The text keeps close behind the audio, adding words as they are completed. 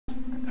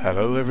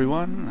Hello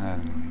everyone,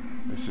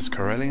 and this is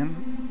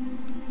Corelian,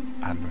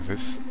 and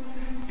this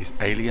is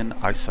Alien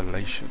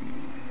Isolation.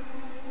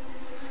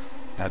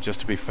 Now,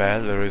 just to be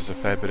fair, there is a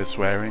fair bit of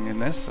swearing in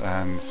this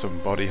and some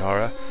body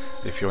horror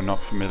if you're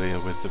not familiar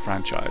with the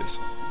franchise.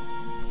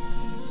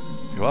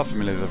 If you are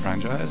familiar with the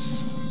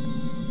franchise,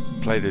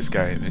 play this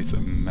game, it's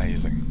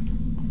amazing.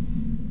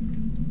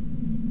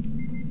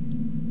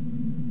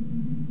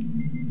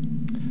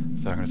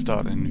 So I'm going to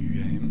start a new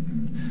game.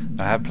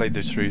 I have played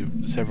this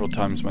through several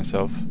times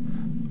myself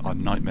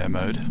on Nightmare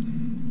mode.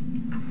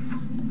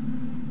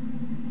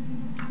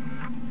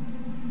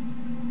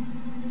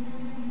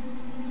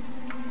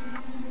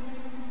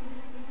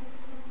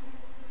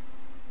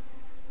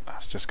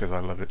 That's just because I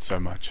love it so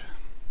much.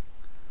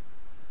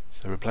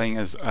 So we're playing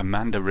as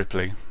Amanda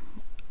Ripley,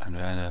 and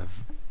we're going to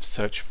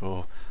search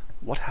for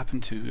what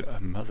happened to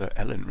Mother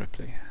Ellen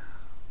Ripley.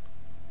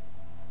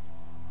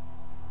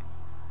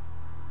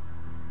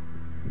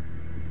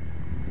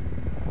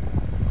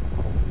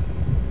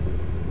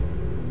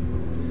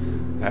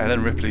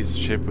 Ellen Ripley's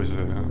ship was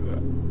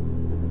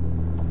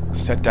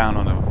set down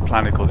on a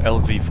planet called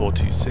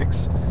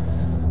LV-426,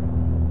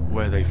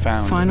 where they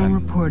found... Final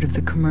report of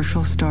the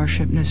commercial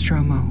starship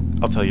Nostromo.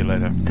 I'll tell you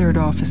later. Third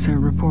officer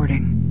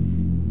reporting.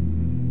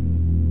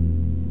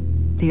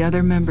 The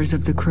other members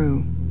of the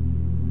crew: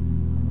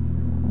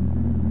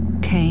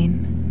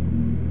 Kane,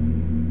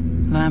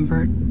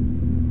 Lambert,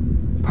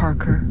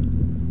 Parker,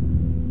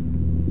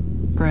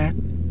 Brett,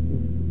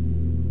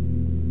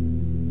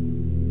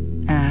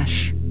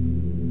 Ash,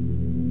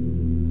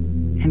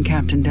 and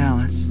Captain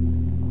Dallas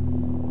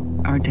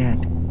are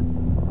dead.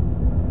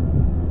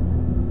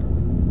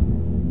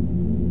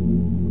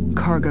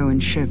 Cargo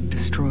and ship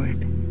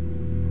destroyed.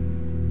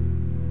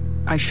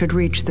 I should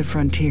reach the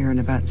frontier in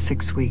about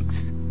 6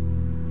 weeks.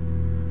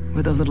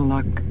 With a little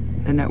luck,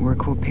 the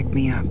network will pick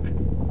me up.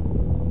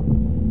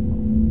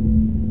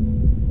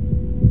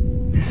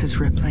 This is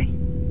Ripley,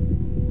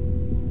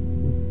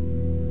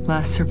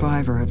 last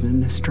survivor of the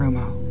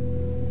Nostromo,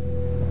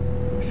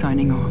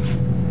 signing off.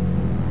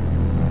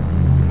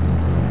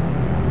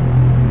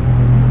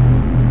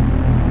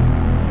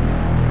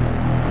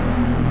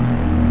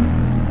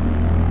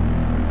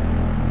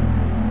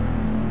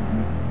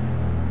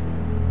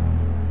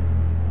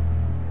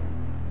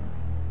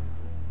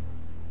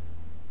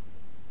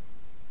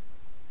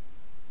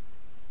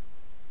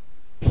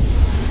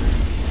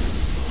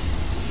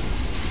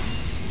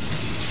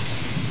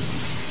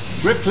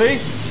 Ripley?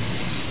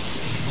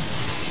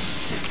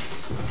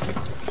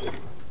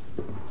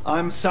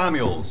 I'm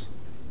Samuels.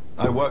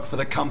 I work for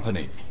the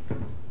company.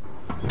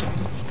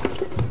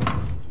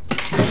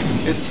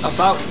 It's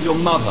about your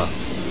mother.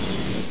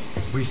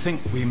 We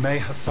think we may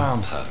have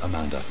found her,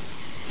 Amanda.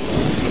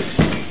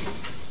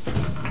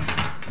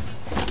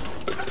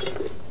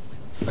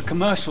 A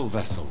commercial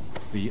vessel,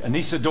 the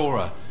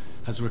Anisadora,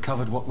 has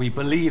recovered what we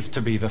believe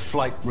to be the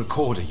flight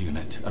recorder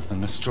unit of the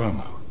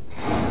Nostromo.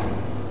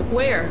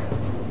 Where?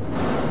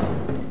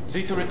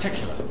 Zeta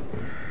Reticula.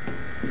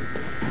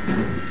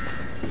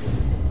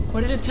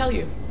 What did it tell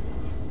you?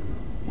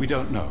 We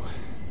don't know.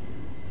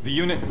 The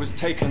unit was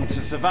taken to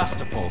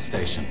Sevastapol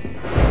station.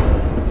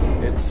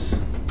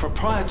 It's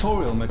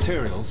proprietorial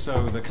material,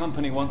 so the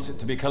company wants it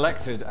to be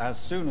collected as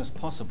soon as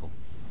possible.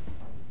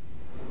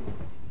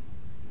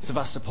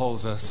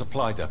 Sevastopol's a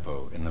supply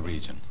depot in the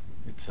region.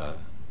 It's a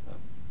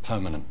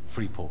permanent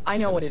free port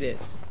facility. I know what it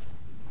is.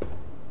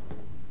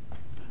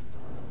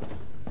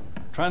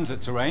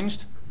 Transit's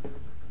arranged.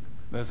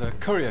 There's a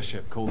courier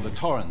ship called the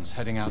Torrens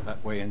heading out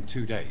that way in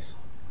 2 days.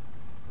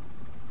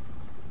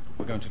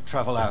 We're going to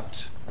travel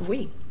out.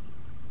 We?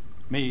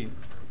 Me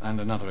and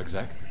another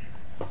exec.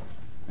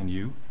 And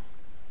you,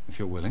 if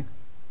you're willing.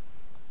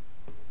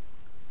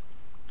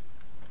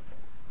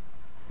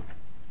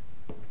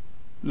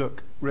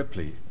 Look,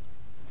 Ripley,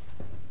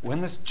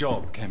 when this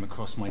job came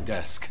across my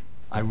desk,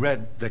 I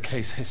read the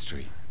case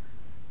history.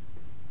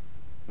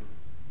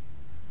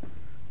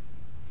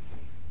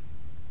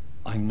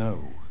 I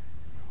know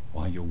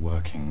why you're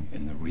working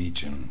in the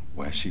region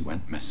where she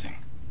went missing.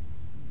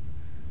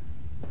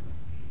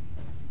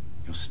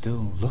 You're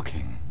still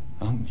looking,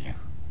 aren't you?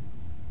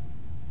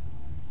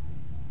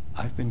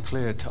 I've been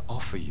cleared to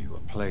offer you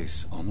a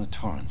place on the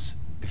Torrens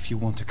if you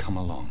want to come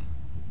along.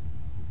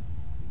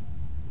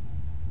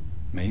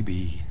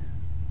 Maybe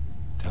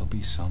there'll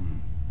be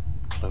some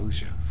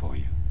closure for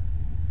you.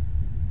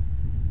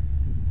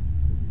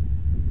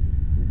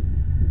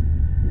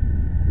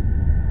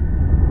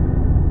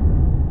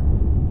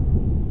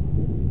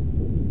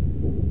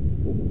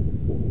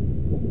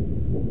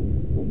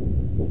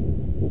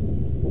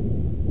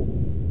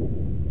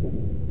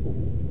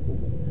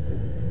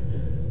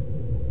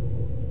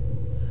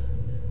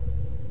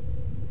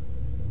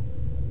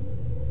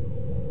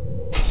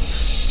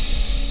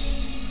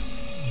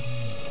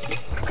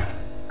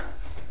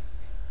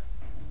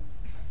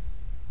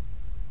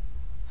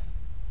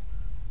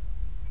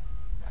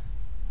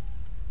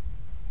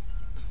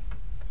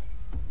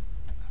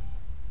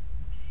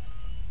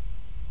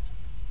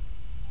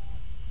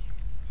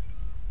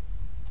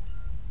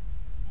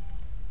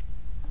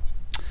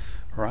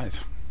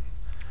 Right.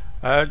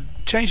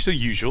 Change the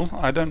usual.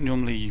 I don't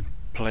normally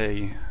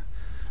play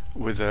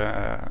with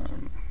a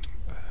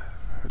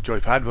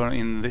joypad, but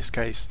in this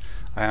case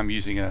I am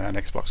using an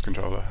Xbox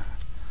controller.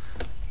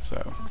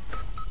 So,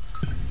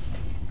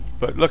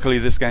 but luckily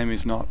this game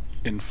is not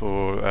in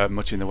for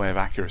much in the way of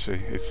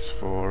accuracy. It's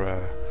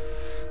for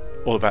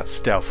all about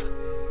stealth,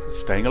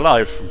 staying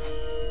alive from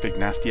big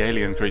nasty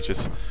alien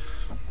creatures.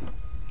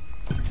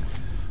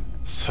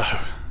 So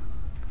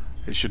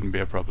it shouldn't be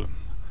a problem.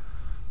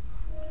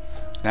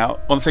 Now,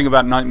 one thing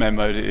about Nightmare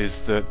mode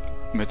is that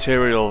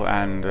material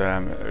and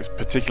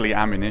particularly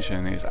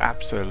ammunition is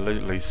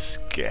absolutely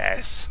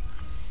scarce.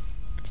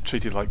 It's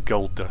treated like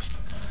gold dust.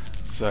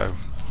 So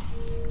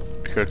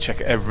you've got to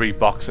check every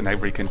box and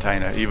every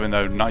container, even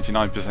though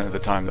 99% of the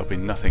time there'll be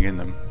nothing in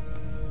them.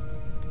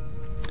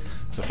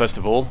 So first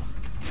of all,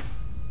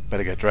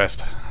 better get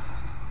dressed.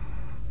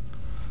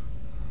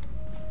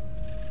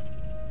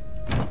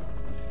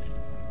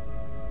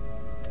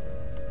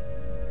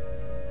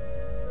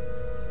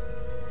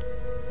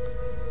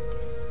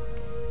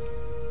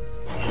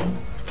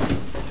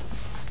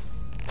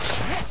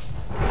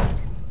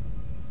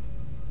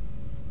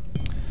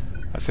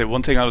 So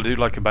one thing I do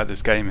like about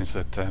this game is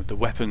that the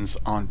weapons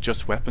aren't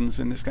just weapons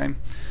in this game.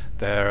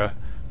 They're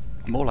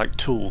more like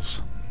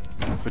tools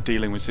for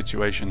dealing with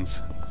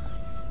situations.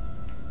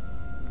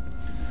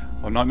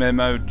 On Nightmare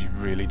mode, you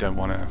really don't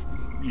want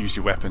to use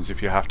your weapons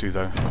if you have to,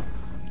 though.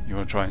 You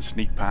want to try and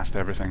sneak past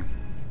everything.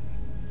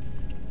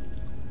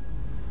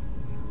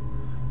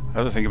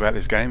 Another thing about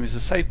this game is the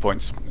save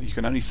points. You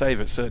can only save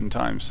at certain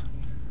times,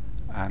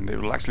 and it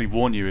will actually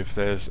warn you if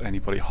there's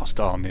anybody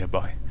hostile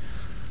nearby.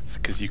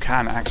 Because you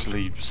can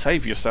actually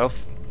save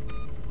yourself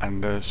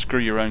and screw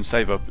your own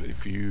save up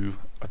if you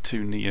are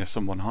too near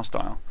someone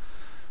hostile.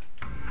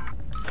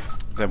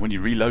 Then when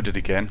you reload it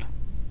again,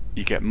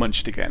 you get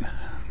munched again.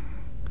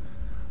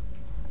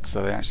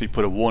 So they actually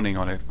put a warning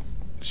on it,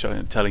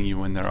 telling you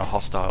when there are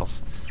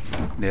hostiles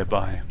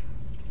nearby.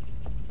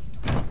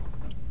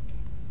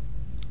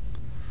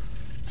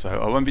 So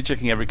I won't be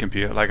checking every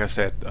computer. Like I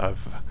said,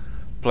 I've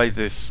played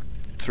this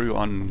through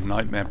on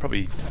Nightmare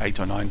probably 8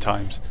 or 9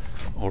 times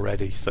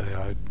already, so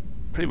I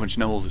pretty much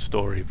know all the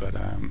story, but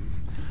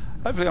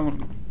hopefully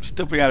I'm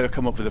still being able to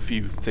come up with a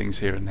few things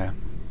here and there.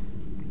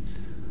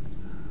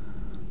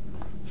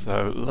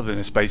 So loving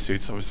the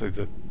spacesuits, obviously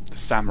the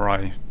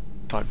samurai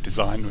type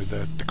design with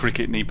the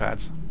cricket knee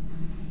pads.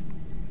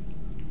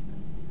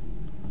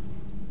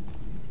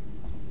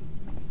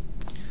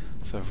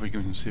 So if we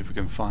can see if we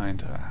can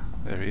find,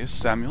 there he is,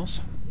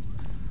 Samuels.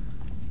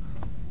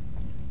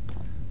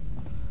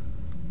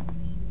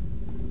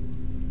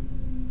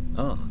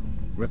 Ah,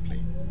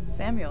 Ripley.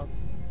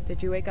 Samuels,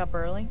 did you wake up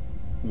early?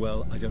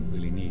 Well, I don't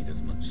really need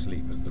as much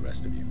sleep as the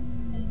rest of you.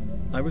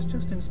 I was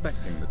just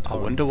inspecting the I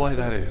wonder why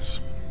that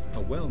is. A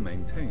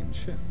well-maintained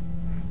ship.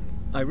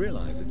 I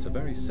realize it's a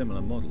very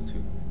similar model to...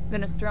 The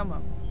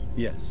Nostromo.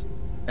 Yes,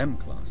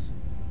 M-class.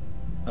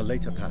 A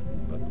later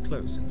pattern, but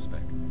close in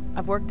spec.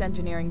 I've worked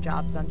engineering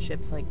jobs on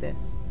ships like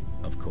this.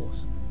 Of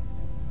course.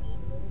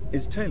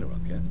 Is Taylor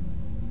up yet?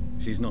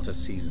 She's not a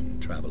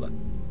seasoned traveler.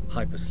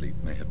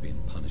 Hypersleep may have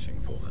been punishing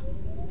for her.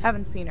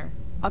 Haven't seen her.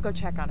 I'll go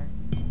check on her.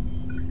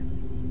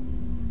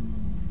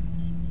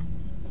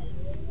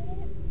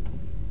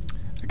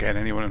 Again,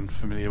 anyone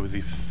familiar with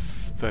the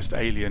first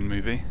Alien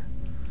movie?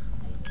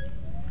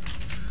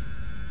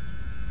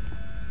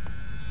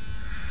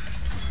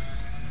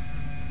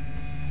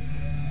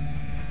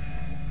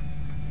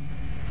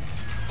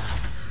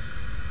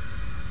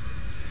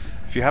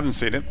 If you haven't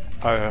seen it,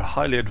 I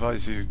highly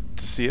advise you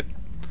to see it.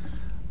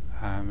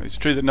 It's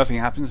true that nothing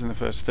happens in the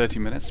first 30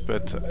 minutes,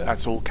 but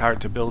that's all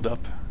character build-up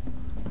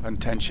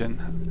and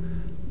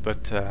tension.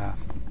 But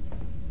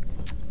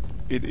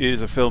it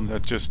is a film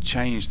that just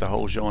changed the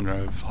whole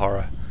genre of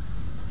horror.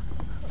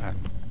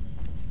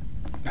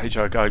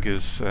 H.R.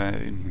 Geiger's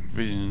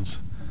Visions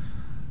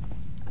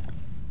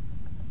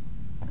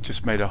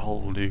just made a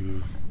whole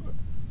new...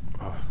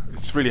 Oh,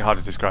 it's really hard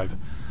to describe.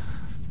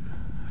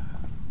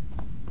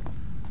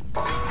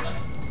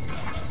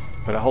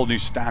 But a whole new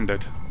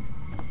standard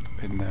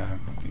in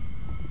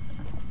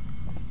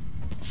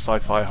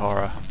sci-fi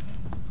horror,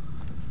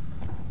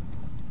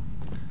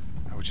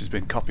 which has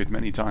been copied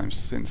many times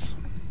since.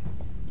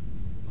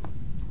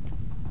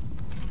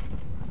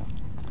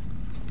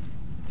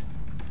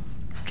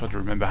 Trying to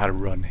remember how to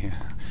run here.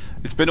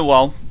 It's been a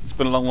while. It's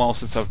been a long while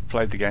since I've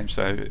played the game,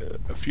 so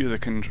a few of the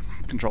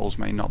controls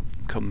may not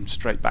come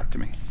straight back to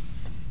me.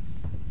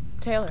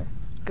 Taylor,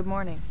 good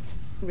morning.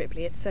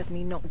 Ripley, it's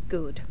certainly not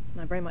good.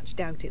 I very much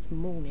doubt it's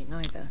morning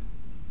either.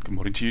 Good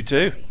morning to you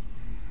too. Sorry.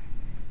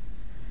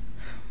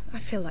 I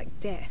feel like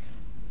death.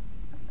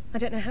 I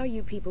don't know how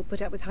you people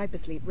put up with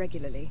hypersleep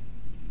regularly.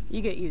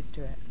 You get used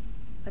to it.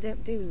 I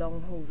don't do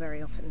long haul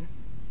very often.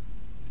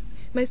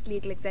 Most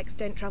legal execs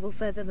don't travel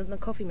further than the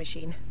coffee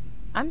machine.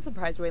 I'm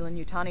surprised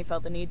Weyland-Yutani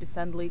felt the need to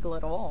send legal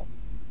at all.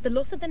 The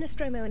loss of the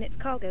Nostromo and its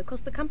cargo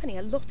cost the company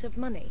a lot of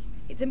money.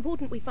 It's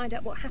important we find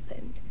out what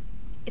happened.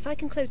 If I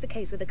can close the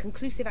case with a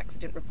conclusive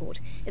accident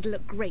report, it'll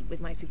look great with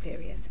my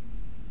superiors.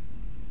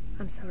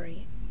 I'm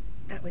sorry.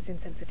 That was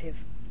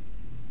insensitive.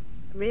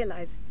 I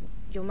realize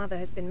your mother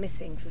has been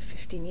missing for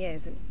 15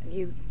 years, and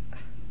you...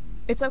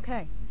 It's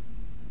okay.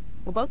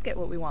 We'll both get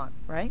what we want,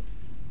 right?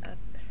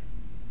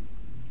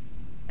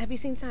 Have you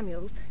seen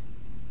Samuels?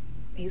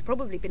 He's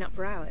probably been up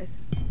for hours.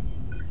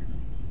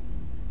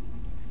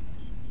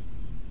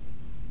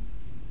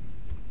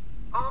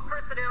 All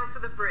personnel to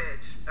the bridge,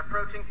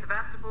 approaching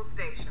Sevastapol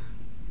station.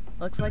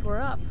 Looks like we're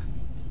up.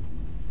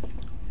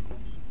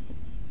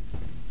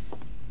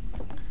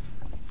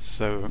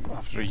 So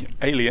after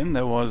Alien,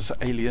 there was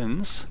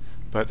Aliens,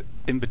 but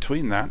in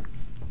between that,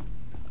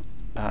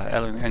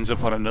 Ellen ends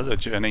up on another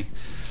journey.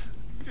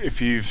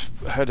 If you've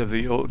heard of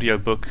the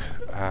audiobook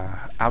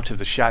Out of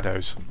the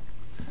Shadows,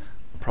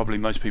 probably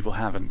most people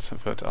haven't,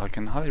 but I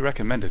can highly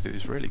recommend it. It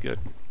is really good.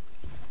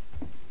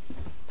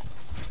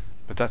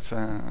 But that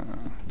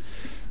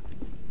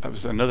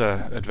was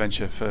another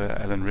adventure for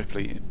Ellen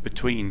Ripley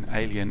between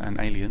Alien and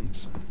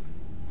Aliens.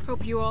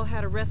 Hope you all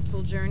had a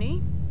restful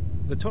journey.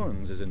 The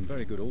Torrens is in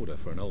very good order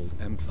for an old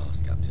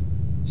M-class captain.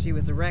 She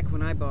was a wreck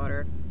when I bought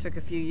her. Took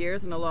a few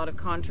years and a lot of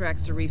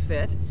contracts to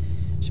refit.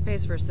 She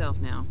pays for herself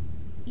now.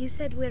 You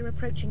said we're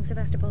approaching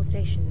Sevastapol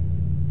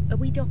station. Are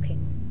we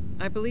docking?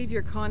 I believe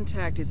your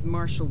contact is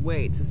Marshal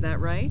Waits, is that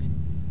right?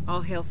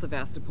 I'll hail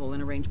Sevastapol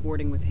and arrange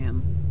boarding with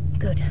him.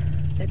 Good.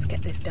 Let's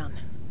get this done.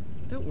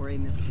 Don't worry,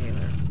 Miss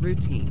Taylor.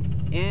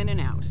 Routine. In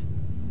and out.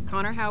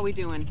 Connor, how we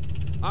doing?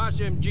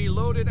 SMG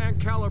loaded and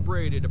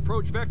calibrated.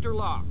 Approach vector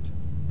locked.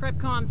 Prep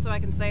comm so I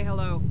can say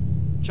hello.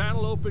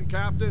 Channel open,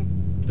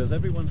 Captain. Does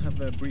everyone have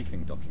their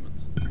briefing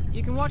documents?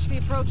 You can watch the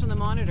approach on the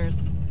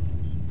monitors.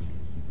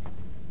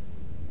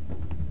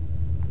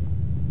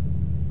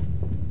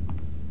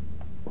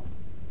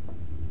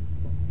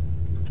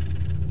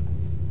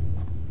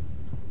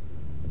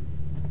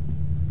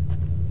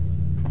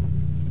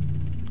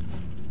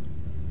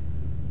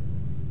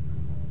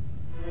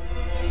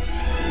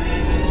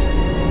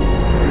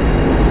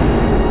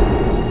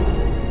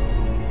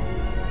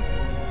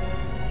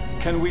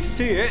 Can we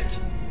see it?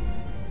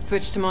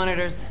 Switch to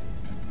monitors.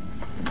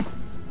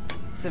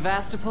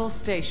 Sevastapol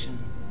station.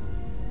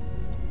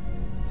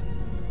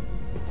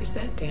 Is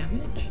that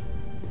damage?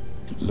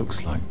 It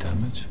looks like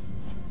damage.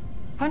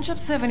 Punch up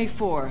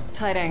 74,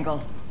 tight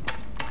angle.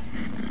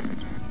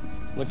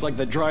 Looks like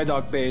the dry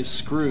dock bay is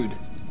screwed.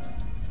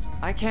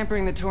 I can't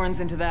bring the Torrens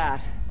into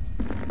that.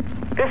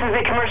 This is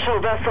the commercial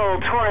vessel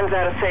Torrens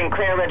out of St.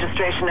 Clair,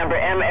 registration number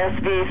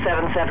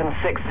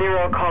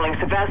MSV7760, calling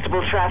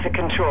Sevastapol traffic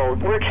control.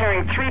 We're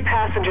carrying 3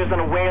 passengers on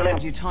a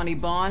Wayland Yutani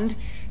Bond,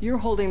 you're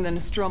holding the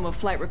Nostromo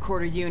flight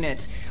recorder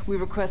unit. We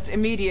request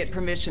immediate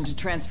permission to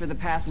transfer the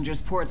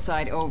passengers port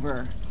side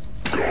over.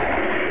 This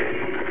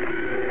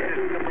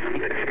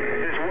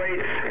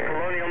Waits,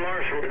 Colonial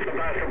Marshal,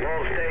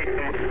 Sevastapol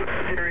Station.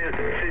 Serious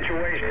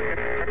situation.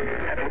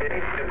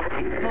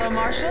 Hello,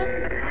 Marshal?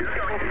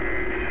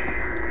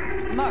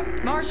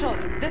 Marshal,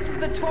 this is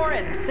the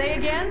Torrens. Say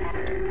again?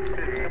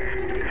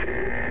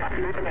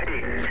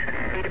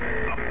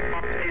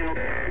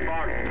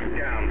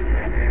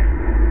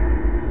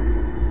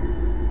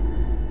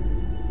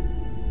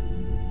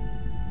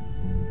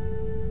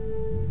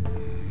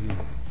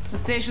 The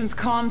station's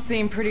comms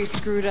seem pretty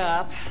screwed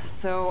up,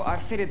 so I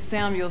fitted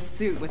Samuel's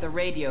suit with a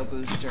radio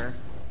booster.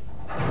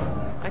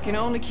 I can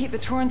only keep the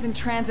Torrens in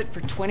transit for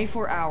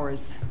 24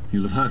 hours.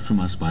 You'll have heard from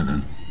us by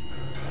then.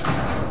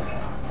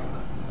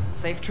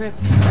 Safe trip.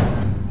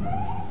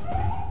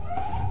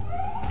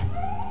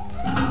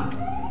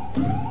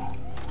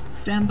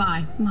 Stand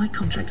by. My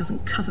contract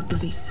doesn't cover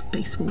bloody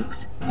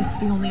spacewalks. It's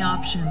the only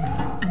option,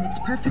 and it's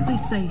perfectly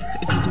safe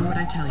if you do what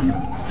I tell you.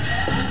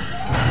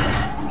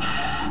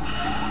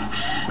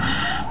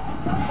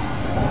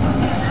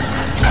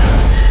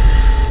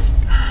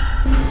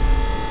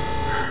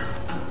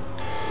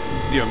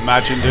 Can you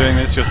imagine doing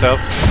this yourself?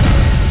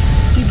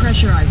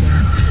 Depressurizing.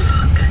 Oh,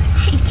 fuck.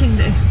 Hating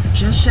this.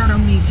 Just shadow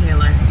me,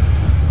 Taylor.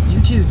 You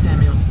too,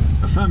 Samuels.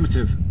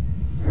 Affirmative.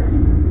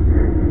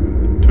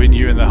 Between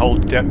you and the whole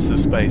depths of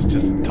space,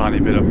 just a tiny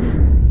bit of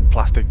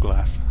plastic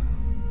glass.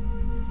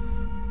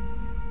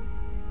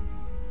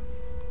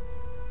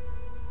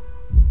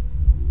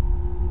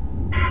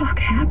 Fuck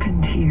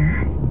happened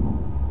here?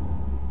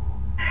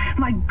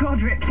 My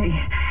God, Ripley.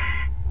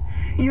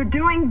 You're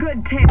doing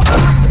good, Taylor.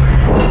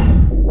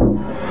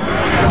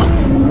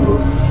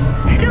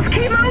 Just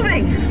keep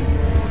moving!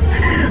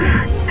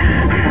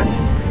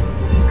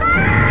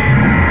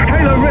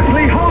 Taylor,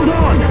 Ripley, hold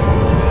on!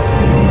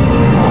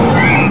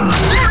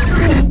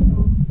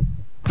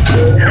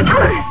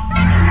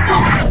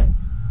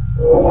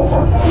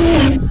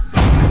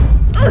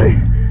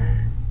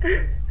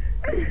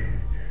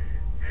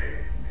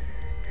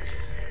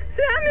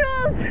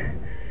 Samuels!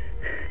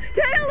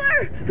 Taylor!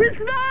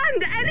 Respond!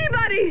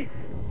 Anybody!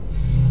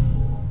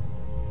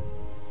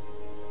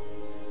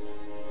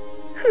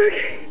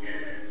 Okay.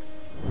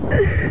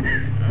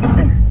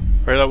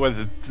 Very like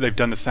whether they've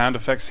done the sound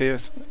effects here.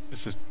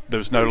 There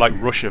was no like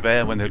rush of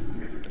air when the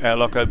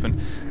airlock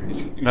opened.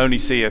 You can only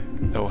see it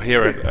or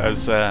hear it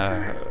as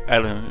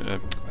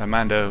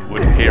Amanda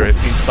would hear it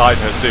inside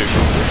her suit.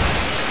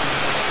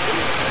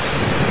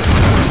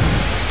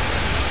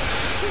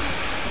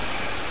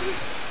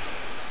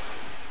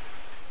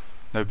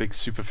 No big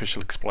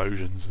superficial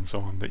explosions and so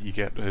on that you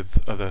get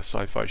with other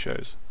sci-fi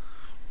shows.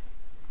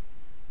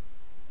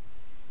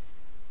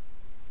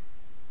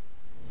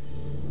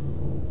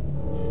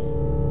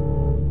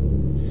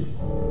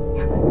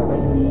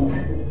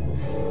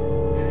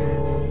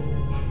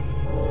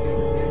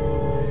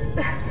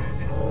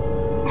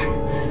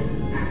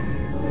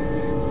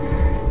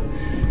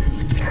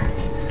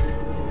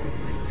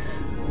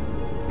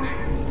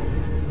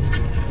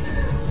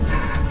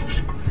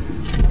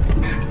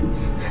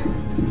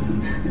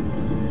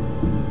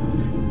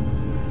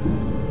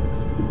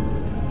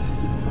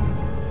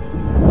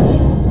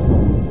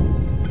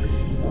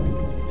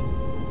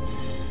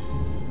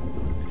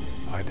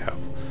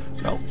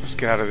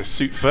 Get out of this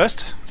suit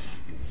first.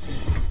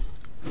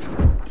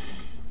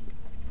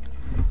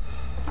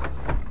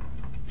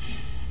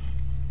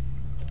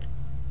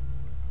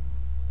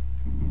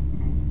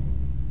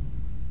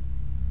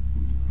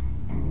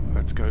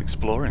 Let's go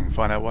exploring,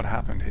 find out what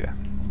happened here.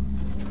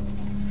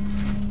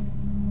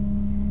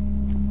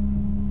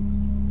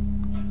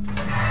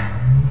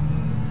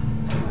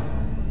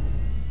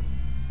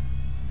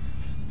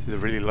 See the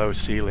really low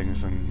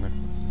ceilings and the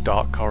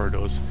dark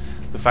corridors.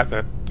 The fact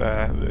that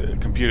the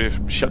computer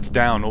shuts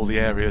down all the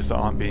areas that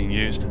aren't being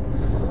used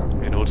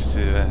in order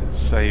to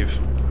save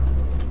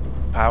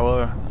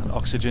power, and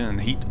oxygen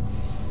and heat.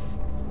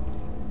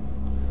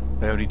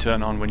 They only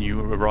turn on when you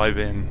arrive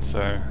in,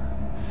 so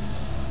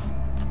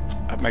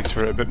that makes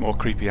for a bit more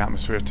creepy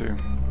atmosphere too.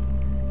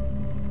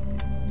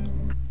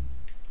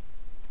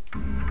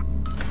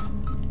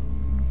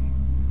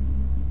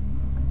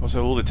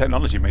 Also, all the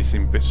technology may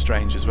seem a bit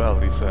strange as well.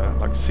 These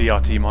like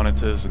CRT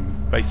monitors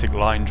and basic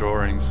line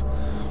drawings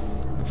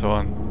and so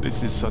on.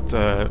 This is what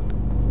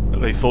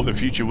they thought the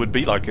future would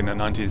be like in the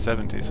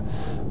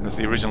 1970s, as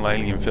the original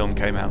Alien film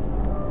came out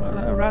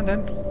around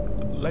then,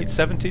 late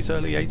 70s,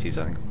 early 80s,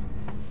 I think.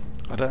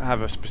 I don't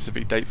have a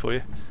specific date for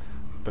you,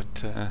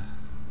 but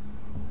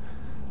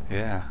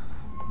yeah,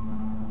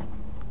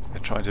 they're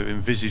trying to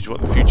envisage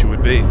what the future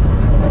would be.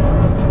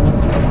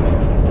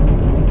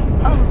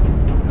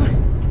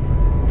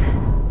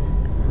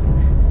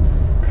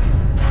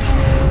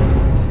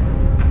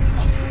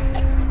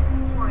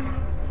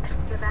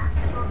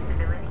 Sevastapol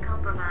stability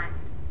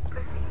compromised.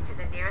 Proceed to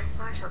the nearest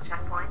partial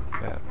checkpoint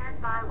and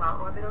stand by while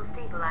orbital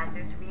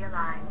stabilizers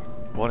realign.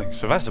 Warning,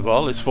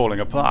 Sevastapol is falling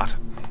apart.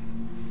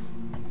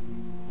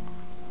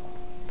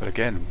 But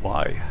again,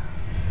 why?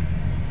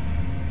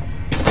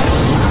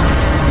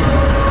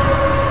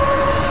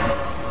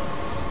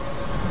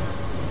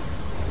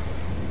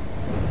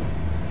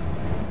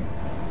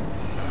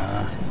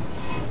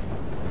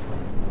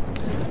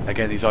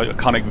 Again, these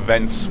iconic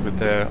vents with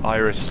their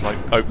iris-like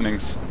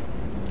openings.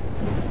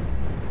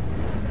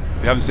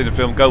 If you haven't seen the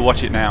film, go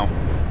watch it now.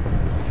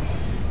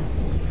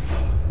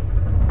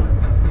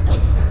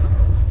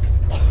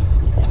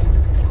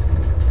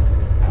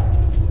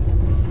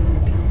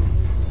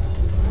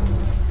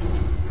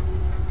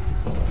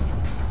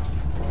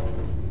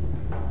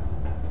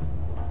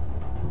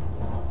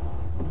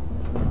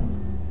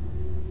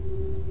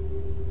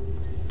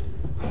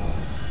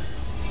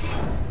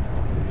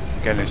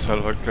 Again, it's sort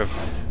of like a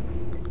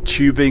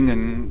tubing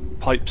and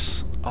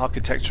pipes,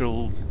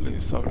 architectural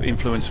sort of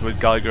influence with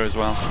Geiger as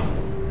well.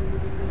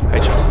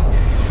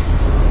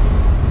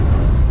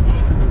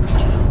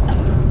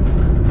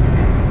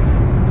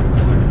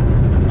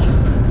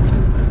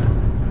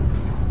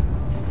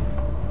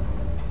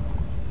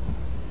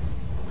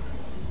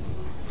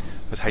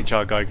 That's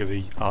H.R. Geiger,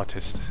 the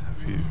artist,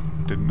 if you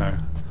didn't know.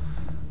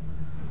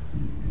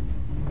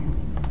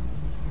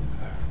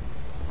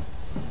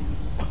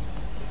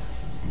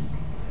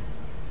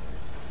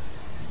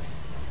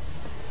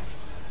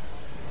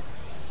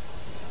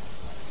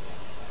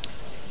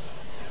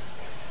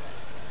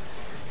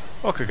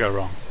 What could go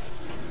wrong?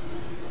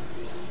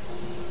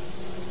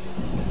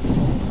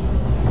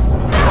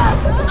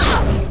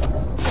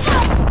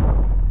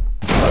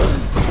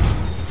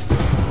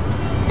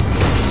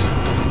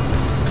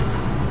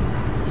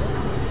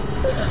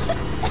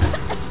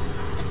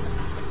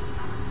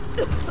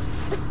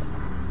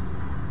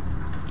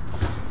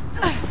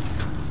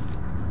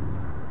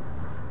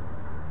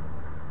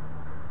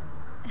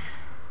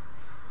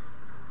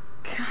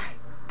 God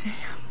damn.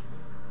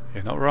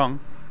 You're not wrong.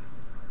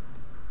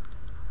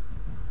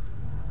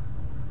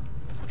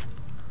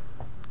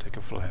 Take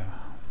a flare.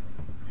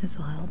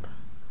 This'll help.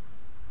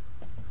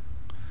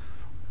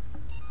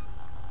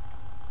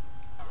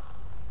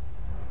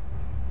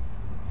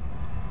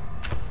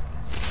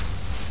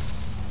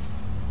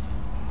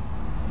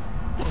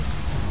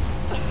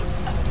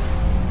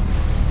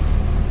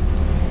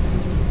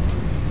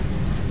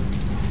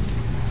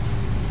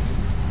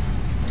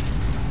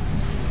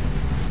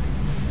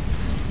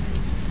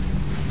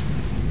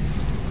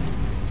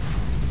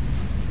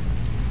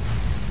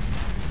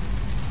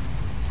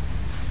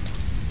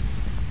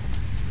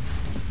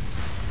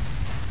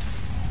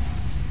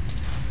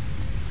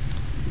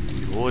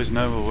 You always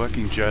know a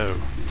working Joe.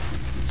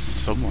 It's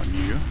someone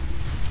new.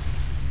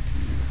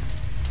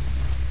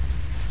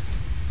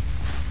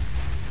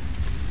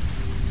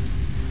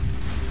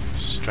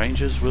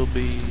 Strangers will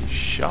be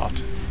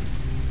shot.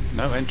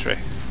 No entry.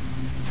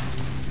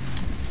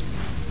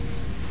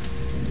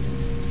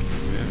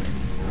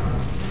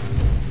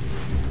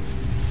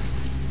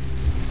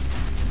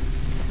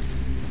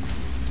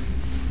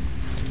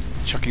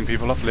 Chucking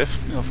people off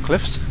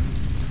cliffs.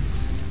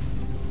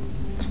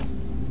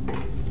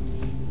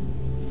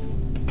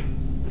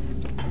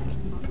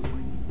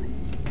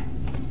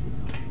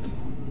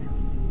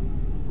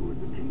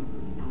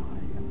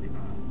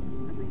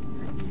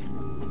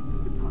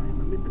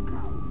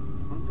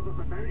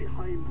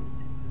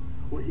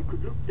 Where he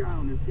could look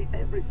down and see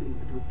everything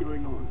that was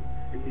going on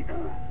in the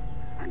earth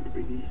and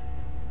beneath.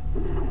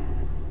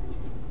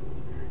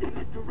 He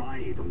had to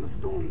ride on the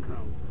storm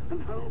cloud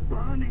and hurl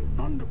burning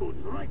thunderbolts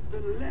right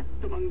and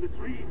left among the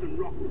trees and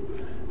rocks.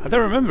 I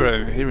don't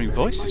remember hearing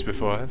voices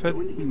before. I've heard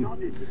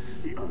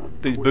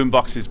these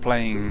boomboxes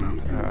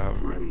playing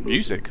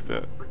music,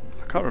 but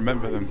I can't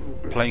remember them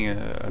playing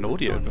an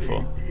audio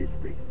before.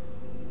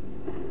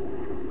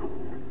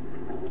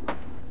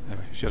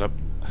 Anyway, shut up.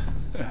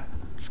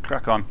 Let's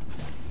crack on.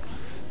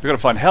 We've got to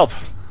find help.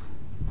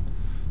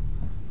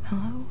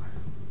 Hello?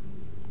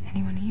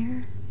 Anyone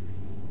here?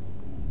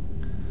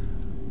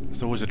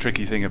 It's always a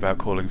tricky thing about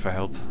calling for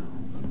help.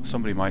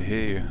 Somebody might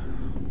hear you.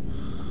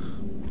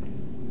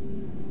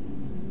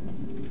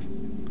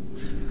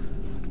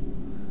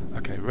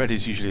 Okay, red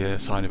is usually a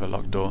sign of a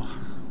locked door.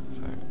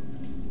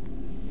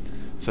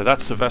 So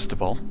that's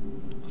Sevastapol.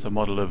 It's a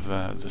model of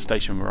the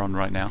station we're on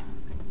right now.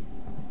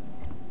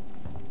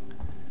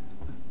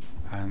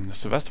 And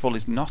Sevastapol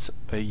is not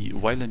a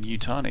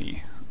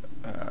Weyland-Yutani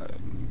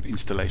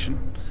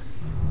installation.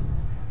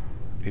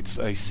 It's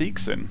a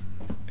Seegson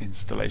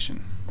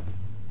installation.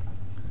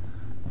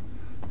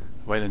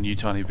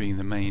 Weyland-Yutani being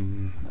the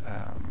main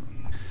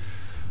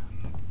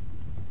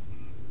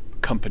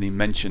company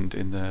mentioned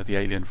in the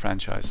Alien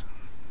franchise.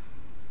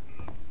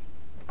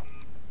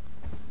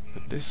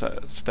 But this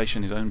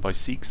station is owned by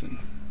Seegson.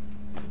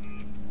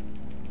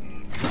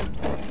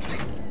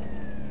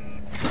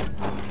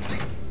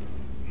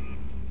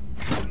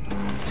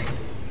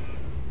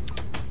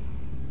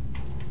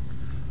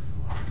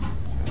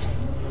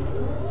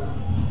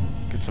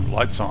 Get some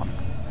lights on.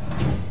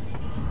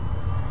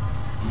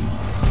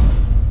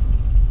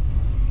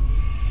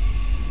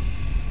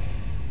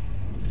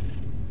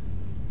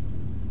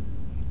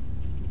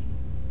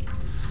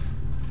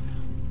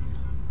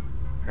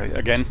 Okay,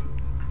 again,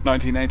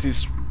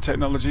 1980s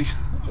technology,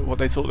 what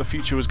they thought the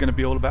future was going to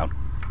be all about.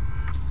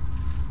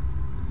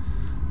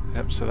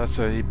 Yep, so that's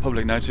a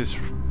public notice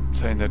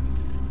saying that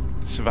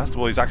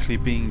Sevastapol is actually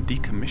being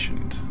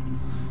decommissioned.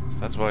 So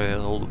that's why it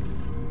all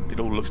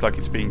looks like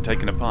it's being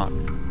taken apart.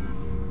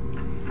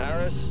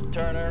 Harris,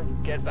 Turner,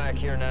 get back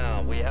here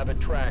now. We have a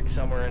track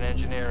somewhere in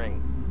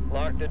engineering.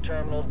 Lock the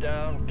terminal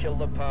down, kill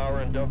the power,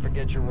 and don't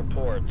forget your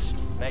reports.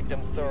 Make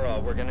them thorough.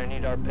 We're gonna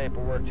need our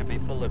paperwork to be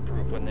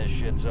bulletproof when this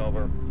shit's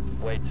over.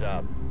 Waits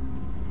up.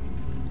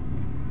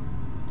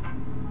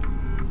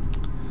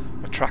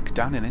 A track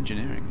down in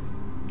engineering.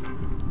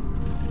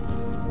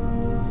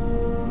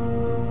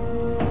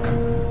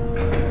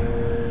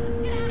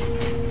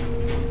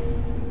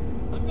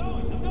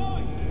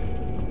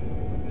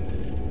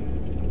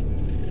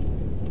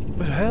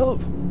 But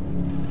help!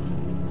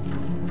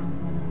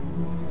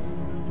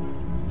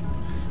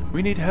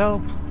 We need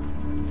help!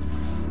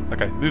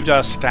 Okay, moved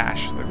our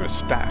stash. They've got a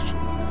stash.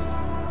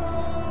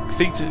 The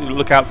thing to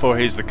look out for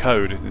here is the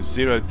code. It's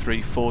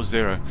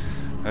 0340.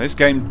 Now this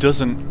game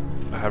doesn't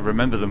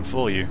remember them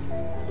for you,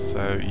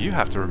 so you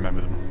have to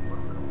remember them.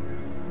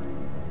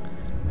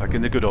 Like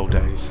in the good old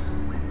days.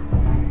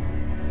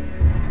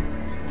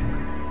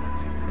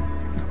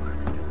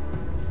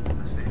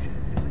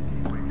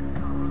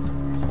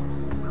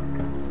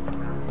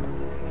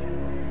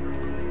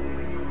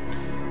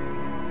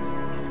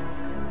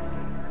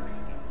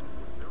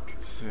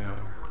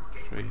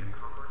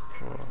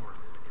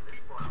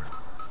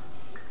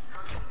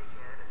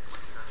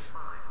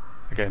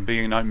 Again,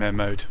 being in nightmare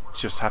mode,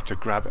 just have to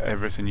grab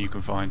everything you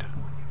can find.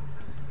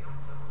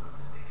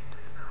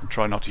 And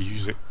try not to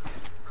use it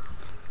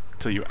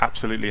until you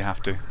absolutely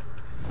have to.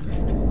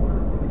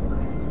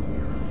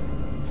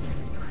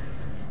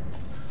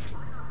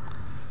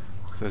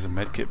 So there's a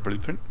medkit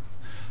blueprint.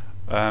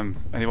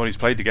 Anyone who's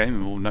played the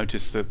game will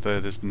notice that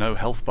there's no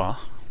health bar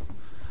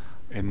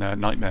in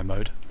nightmare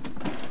mode.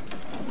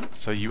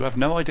 So you have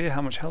no idea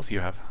how much health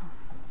you have.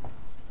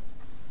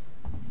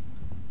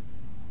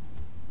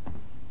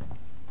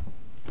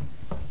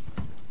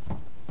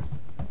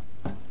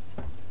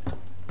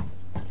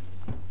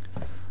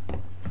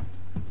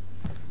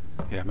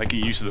 Yeah,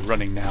 making use of the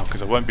running now,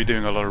 because I won't be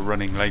doing a lot of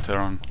running later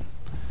on,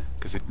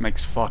 because it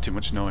makes far too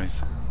much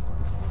noise.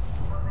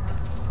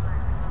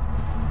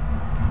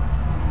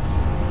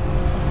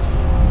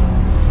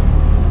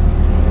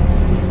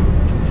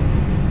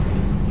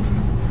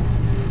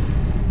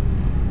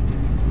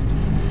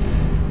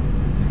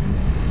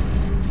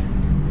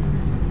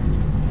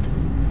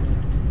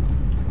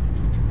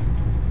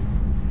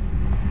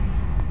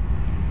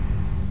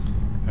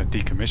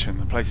 decommission,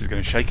 the place is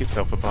going to shake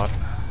itself apart.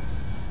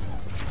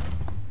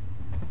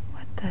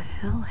 What the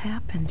hell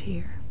happened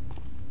here?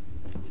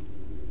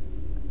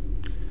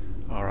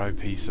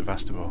 R.I.P.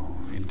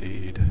 Sevastapol,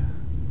 indeed.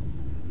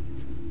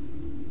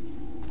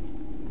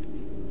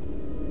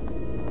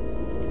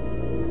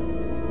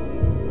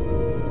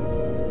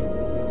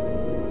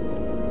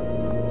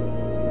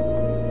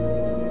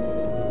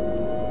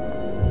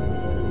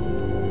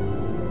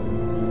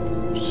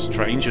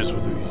 Strangers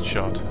with a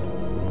shot.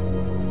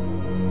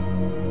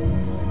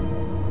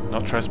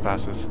 Not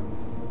trespassers.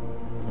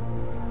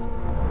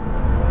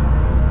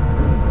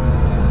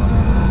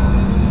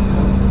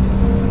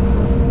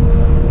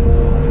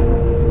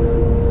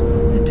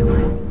 The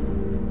Torrens.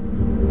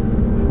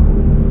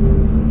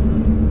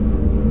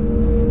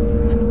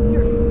 I'm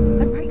here.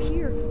 I'm right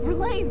here.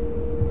 Verlaine!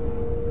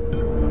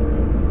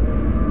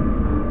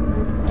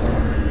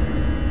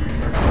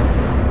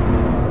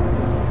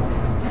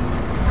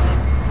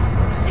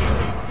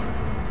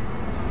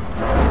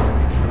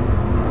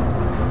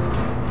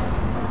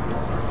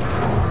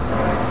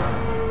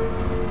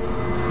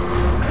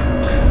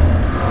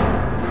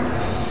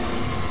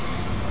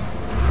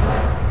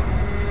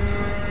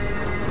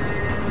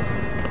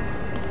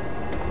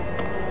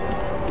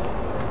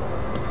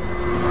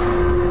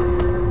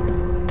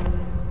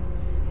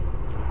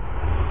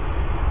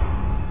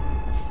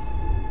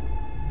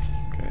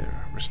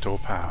 Restore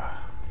power.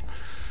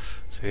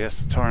 So yes,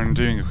 the Torren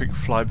doing a quick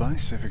flyby,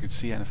 see if we could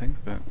see anything,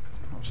 but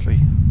obviously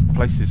the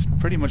place is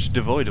pretty much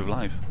devoid of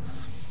life.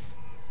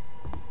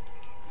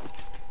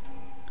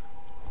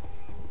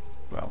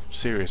 Well,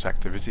 serious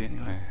activity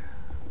anyway.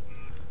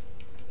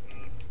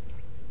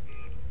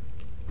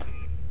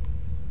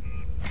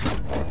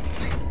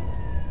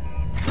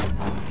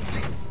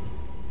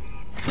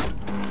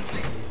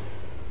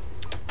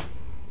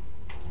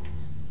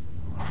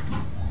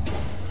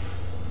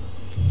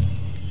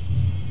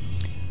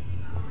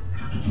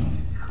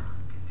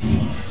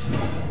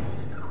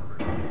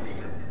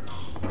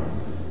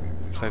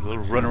 Play a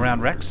little run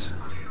around Rex.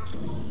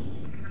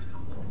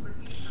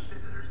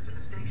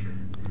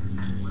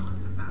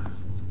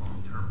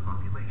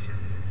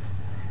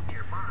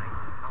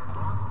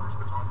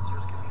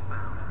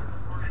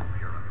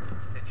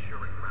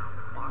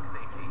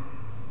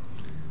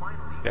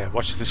 Yeah,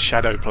 watch this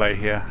shadow play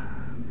here.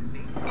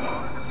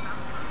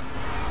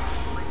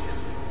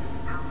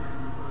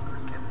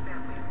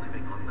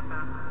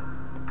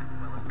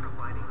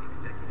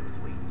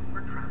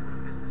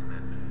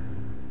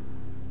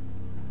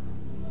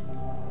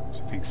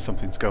 I think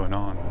something's going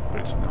on,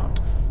 but it's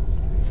not.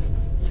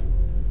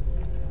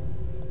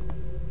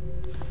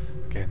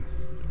 Again,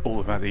 all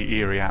about the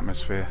eerie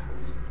atmosphere.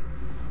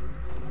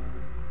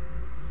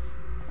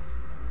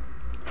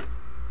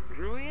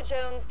 Julia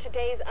Jones,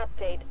 today's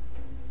update.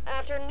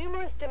 After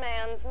numerous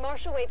demands,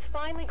 Marshal Waits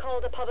finally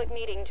called a public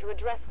meeting to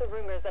address the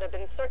rumors that have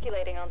been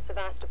circulating on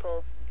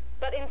Sevastapol.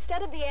 But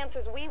instead of the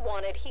answers we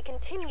wanted, he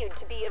continued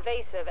to be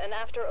evasive, and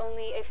after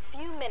only a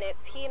few minutes,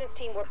 he and his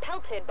team were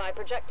pelted by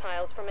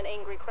projectiles from an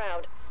angry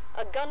crowd.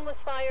 A gun was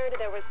fired,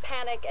 there was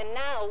panic, and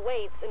now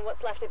Waits and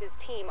what's left of his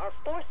team are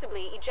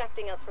forcibly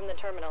ejecting us from the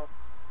terminal.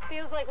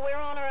 Feels like we're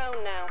on our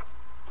own now.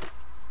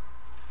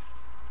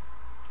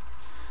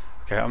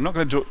 Okay, I'm not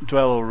going to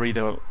dwell or read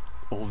out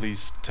all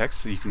these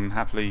texts, so you can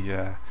happily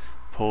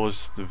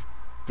pause the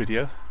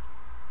video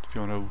if you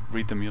want to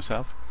read them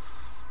yourself.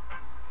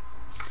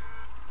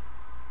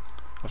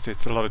 Obviously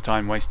it's a lot of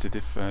time wasted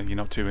if you're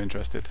not too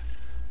interested,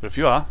 but if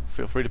you are,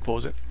 feel free to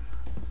pause it.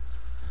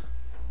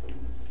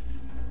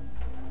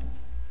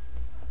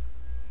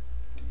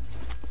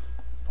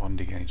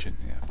 Bonding agent,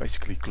 yeah,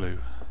 basically glue.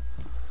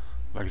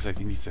 Like I said,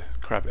 you need to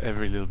grab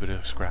every little bit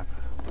of scrap,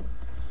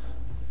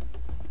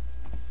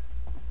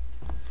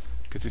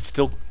 because it's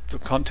still, the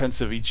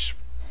contents of each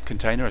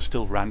container are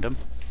still random,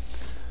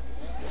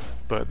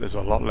 but there's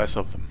a lot less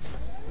of them,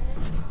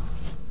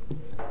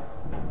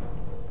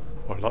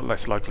 or a lot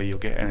less likely you'll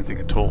get anything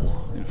at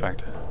all, in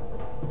fact.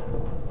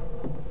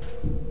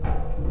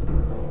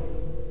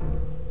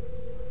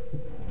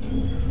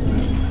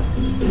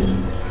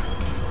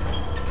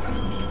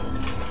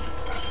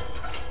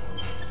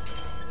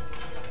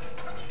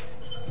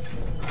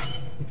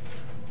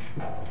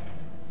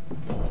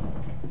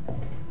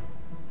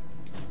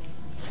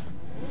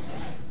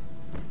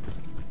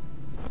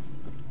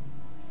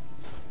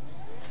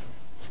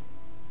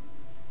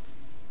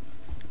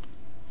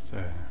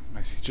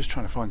 Just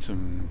trying to find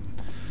some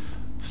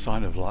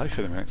sign of life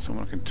in a minute,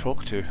 someone I can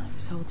talk to.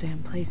 This whole damn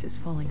place is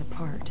falling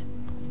apart.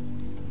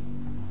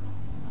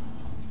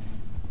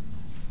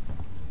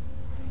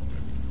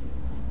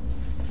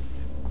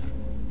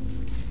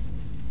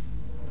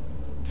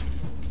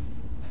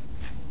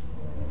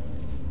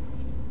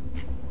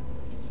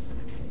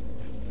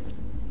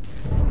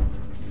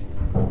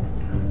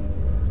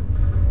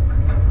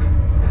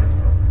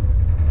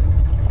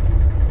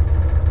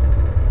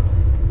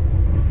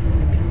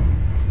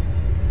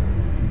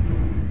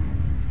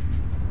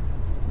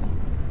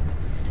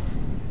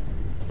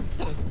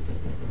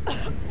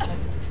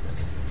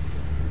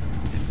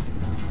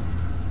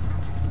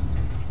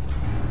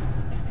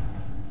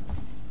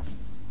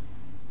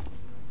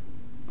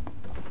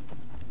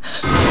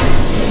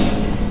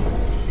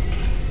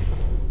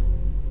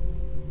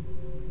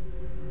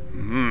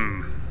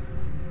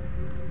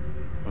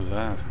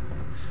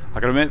 I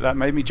gotta admit, that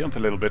made me jump a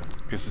little bit,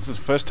 because this is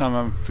the first time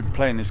I've been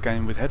playing this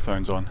game with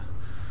headphones on.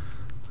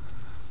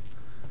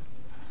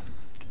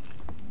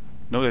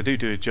 No, they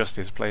do it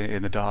justice, play it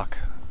in the dark,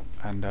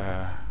 and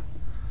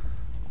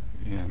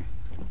yeah,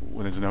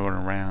 when there's no one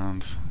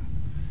around.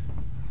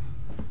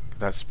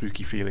 That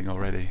spooky feeling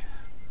already.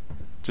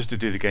 Just to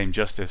do the game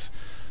justice.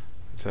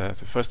 It's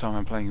the first time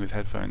I'm playing with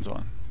headphones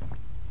on.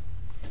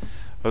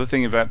 The other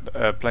thing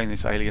about playing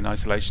this Alien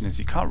Isolation is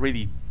you can't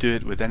really do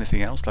it with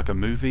anything else, like a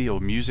movie or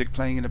music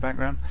playing in the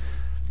background,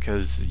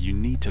 because you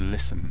need to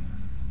listen.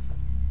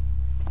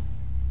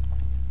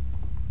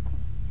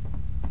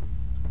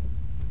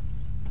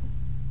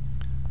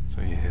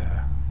 So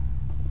yeah,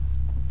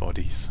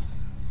 bodies.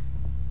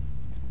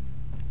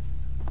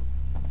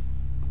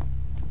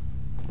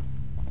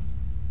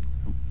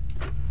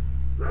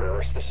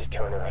 Nurse, this is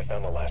Turner. I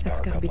found the last That's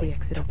power gotta be the coupling.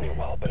 exit Took up me a ahead.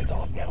 while, but it's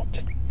off now.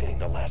 Just fitting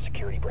the last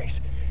security brace.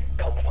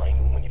 Come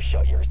find me when you've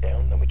shut yours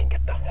down, then we can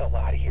get the hell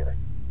out of here.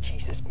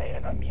 Jesus,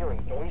 man, I'm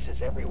hearing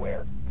noises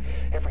everywhere.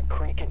 Every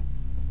creak and...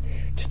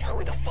 Just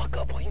hurry the fuck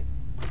up, will you?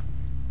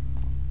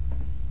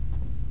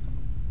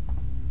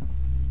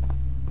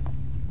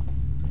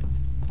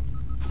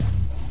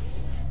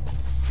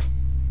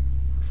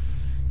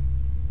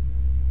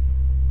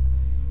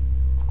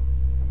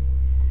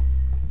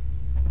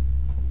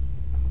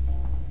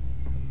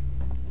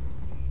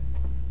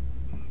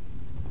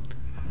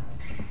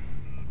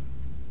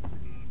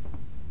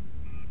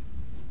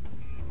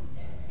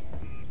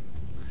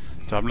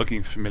 So I'm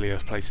looking for familiar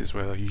places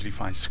where I usually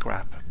find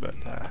scrap, but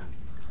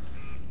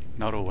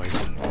not always.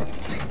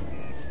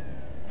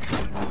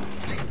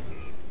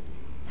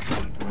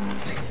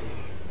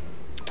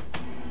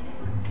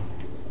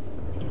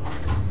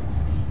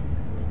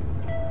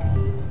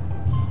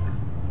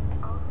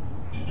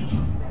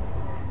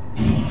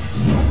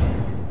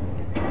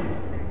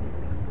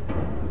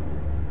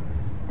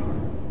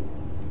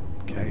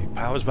 Okay,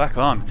 power's back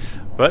on.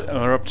 But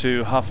we're up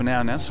to half an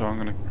hour now, so I'm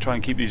going to try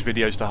and keep these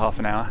videos to half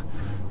an hour.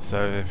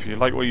 So if you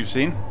like what you've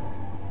seen,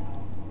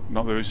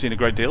 not that we've seen a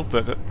great deal,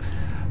 but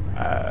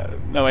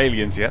no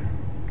aliens yet.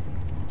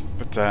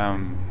 But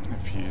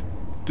if you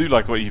do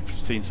like what you've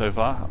seen so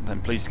far,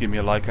 then please give me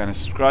a like and a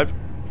subscribe,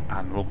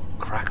 and we'll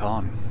crack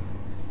on.